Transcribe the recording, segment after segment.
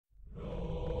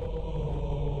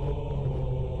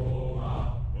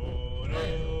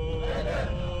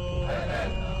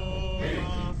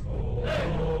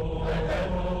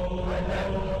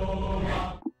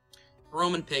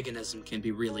Roman paganism can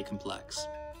be really complex.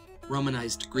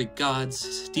 Romanized Greek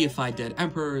gods, deified dead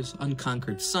emperors,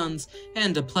 unconquered sons,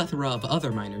 and a plethora of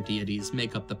other minor deities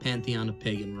make up the pantheon of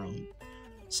pagan Rome.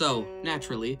 So,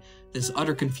 naturally, this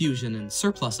utter confusion and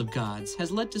surplus of gods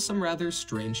has led to some rather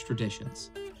strange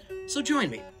traditions. So join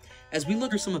me, as we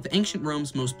look at some of ancient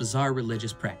Rome's most bizarre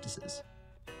religious practices.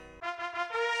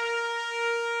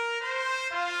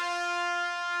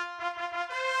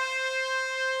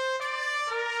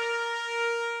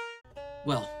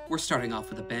 Well, we're starting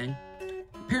off with a bang.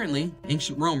 Apparently,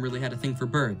 ancient Rome really had a thing for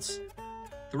birds.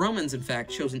 The Romans, in fact,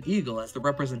 chose an eagle as the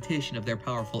representation of their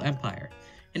powerful empire,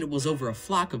 and it was over a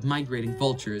flock of migrating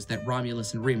vultures that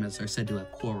Romulus and Remus are said to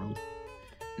have quarreled.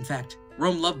 In fact,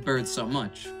 Rome loved birds so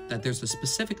much that there's a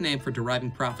specific name for deriving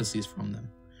prophecies from them: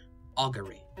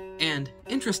 augury. And,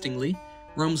 interestingly,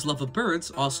 Rome's love of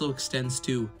birds also extends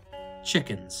to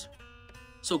chickens.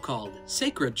 So-called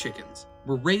sacred chickens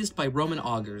were raised by Roman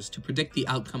augurs to predict the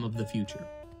outcome of the future.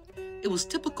 It was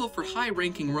typical for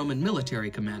high-ranking Roman military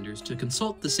commanders to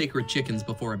consult the sacred chickens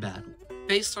before a battle.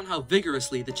 Based on how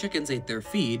vigorously the chickens ate their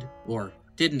feed, or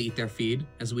didn't eat their feed,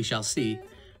 as we shall see,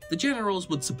 the generals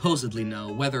would supposedly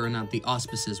know whether or not the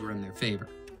auspices were in their favor.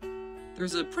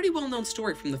 There's a pretty well-known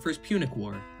story from the First Punic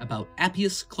War about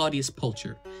Appius Claudius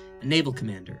Pulcher, a naval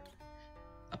commander.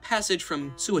 A passage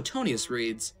from Suetonius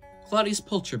reads, "Claudius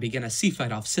Pulcher began a sea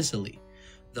fight off Sicily,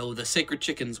 though the sacred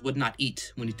chickens would not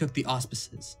eat when he took the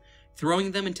auspices,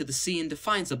 throwing them into the sea in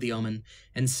defiance of the omen,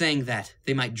 and saying that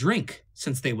they might drink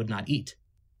since they would not eat.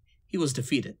 He was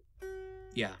defeated."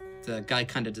 Yeah, the guy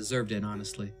kinda deserved it,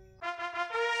 honestly.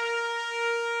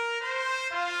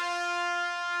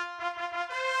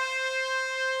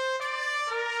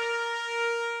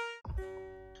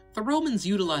 The Romans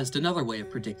utilized another way of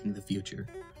predicting the future: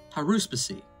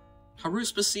 haruspicy.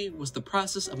 Haruspicy was the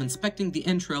process of inspecting the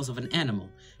entrails of an animal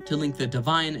to link the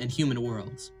divine and human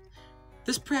worlds.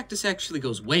 This practice actually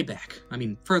goes way back,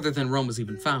 further than Rome was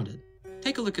even founded.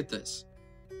 Take a look at this.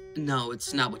 No,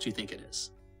 it's not what you think it is.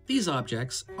 These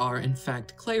objects are, in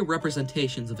fact, clay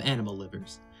representations of animal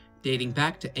livers, dating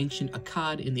back to ancient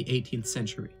Akkad in the 18th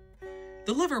century.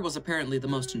 The liver was apparently the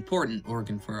most important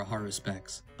organ for a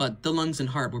haruspex, but the lungs and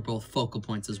heart were both focal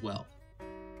points as well.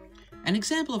 An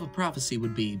example of a prophecy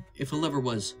would be, if a liver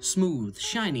was smooth,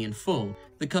 shiny, and full,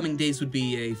 the coming days would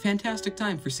be a fantastic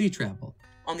time for sea travel.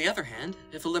 On the other hand,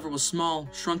 if a liver was small,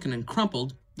 shrunken, and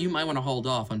crumpled, you might want to hold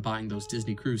off on buying those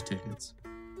Disney cruise tickets.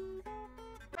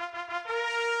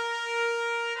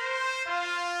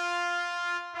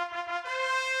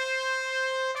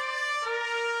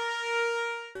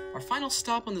 Our final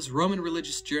stop on this Roman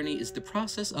religious journey is the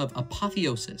process of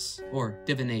apotheosis, or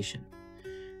divination.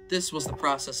 This was the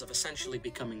process of essentially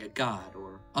becoming a god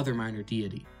or other minor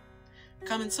deity.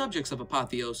 Common subjects of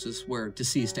apotheosis were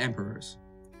deceased emperors.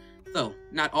 Though,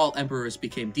 not all emperors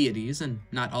became deities, and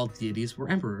not all deities were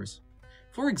emperors.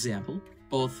 For example,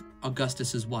 both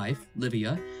Augustus's wife,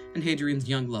 Livia, and Hadrian's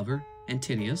young lover,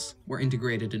 Antinius, were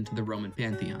integrated into the Roman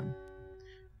pantheon.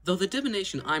 Though the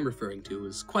divination I'm referring to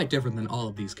is quite different than all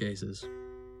of these cases.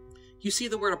 You see,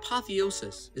 the word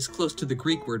apotheosis is close to the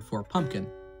Greek word for pumpkin.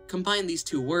 Combine these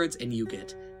two words and you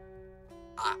get...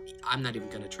 I'm not even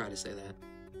going to try to say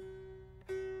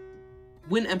that.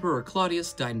 When Emperor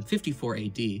Claudius died in 54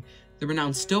 AD, the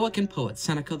renowned Stoic and poet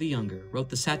Seneca the Younger wrote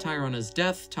the satire on his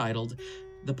death titled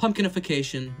The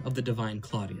Pumpkinification of the Divine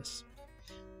Claudius.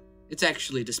 It's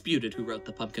actually disputed who wrote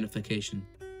the Pumpkinification.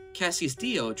 Cassius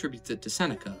Dio attributes it to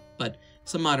Seneca, but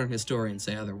some modern historians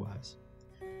say otherwise.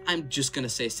 I'm just going to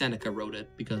say Seneca wrote it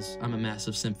because I'm a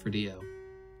massive simp for Dio.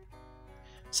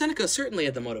 Seneca certainly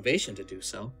had the motivation to do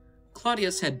so.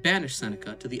 Claudius had banished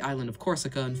Seneca to the island of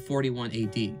Corsica in 41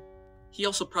 AD. He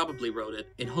also probably wrote it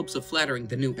in hopes of flattering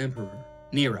the new emperor,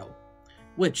 Nero,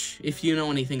 which, if you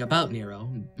know anything about Nero,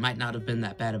 might not have been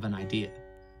that bad of an idea.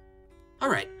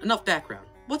 Alright, enough background.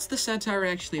 What's the satire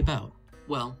actually about?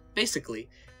 Well, basically,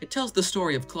 it tells the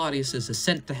story of Claudius's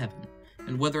ascent to heaven,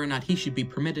 and whether or not he should be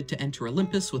permitted to enter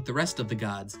Olympus with the rest of the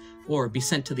gods, or be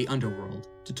sent to the underworld,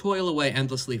 to toil away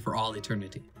endlessly for all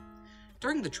eternity.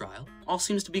 During the trial, all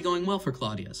seems to be going well for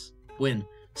Claudius, when,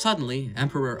 suddenly,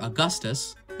 Emperor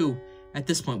Augustus, who, at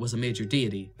this point was a major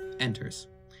deity, enters.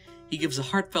 He gives a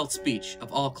heartfelt speech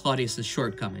of all Claudius's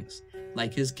shortcomings,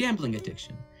 like his gambling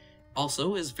addiction,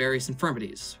 also his various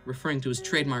infirmities, referring to his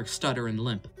trademark stutter and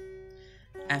limp.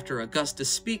 After Augustus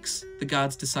speaks, the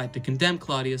gods decide to condemn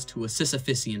Claudius to a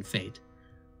Sisyphusian fate.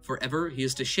 Forever, he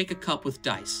is to shake a cup with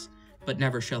dice, but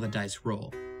never shall the dice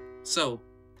roll. So,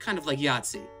 kind of like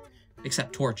Yahtzee,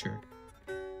 except torture.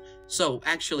 So,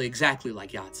 actually exactly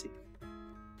like Yahtzee.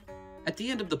 At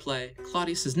the end of the play,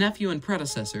 Claudius's nephew and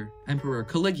predecessor, Emperor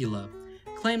Caligula,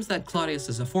 claims that Claudius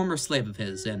is a former slave of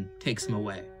his and takes him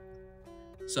away.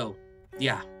 So,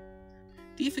 yeah.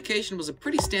 Deification was a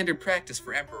pretty standard practice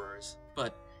for emperors,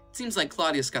 but it seems like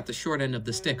Claudius got the short end of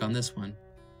the stick on this one.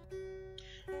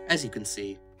 As you can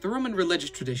see, the Roman religious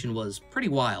tradition was pretty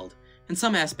wild, and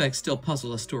some aspects still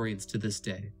puzzle historians to this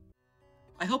day.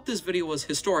 I hope this video was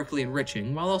historically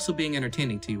enriching while also being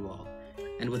entertaining to you all.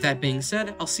 And with that being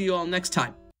said, I'll see you all next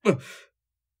time.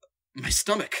 My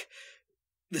stomach.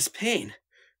 This pain.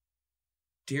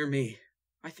 Dear me,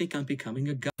 I think I'm becoming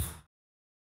a god.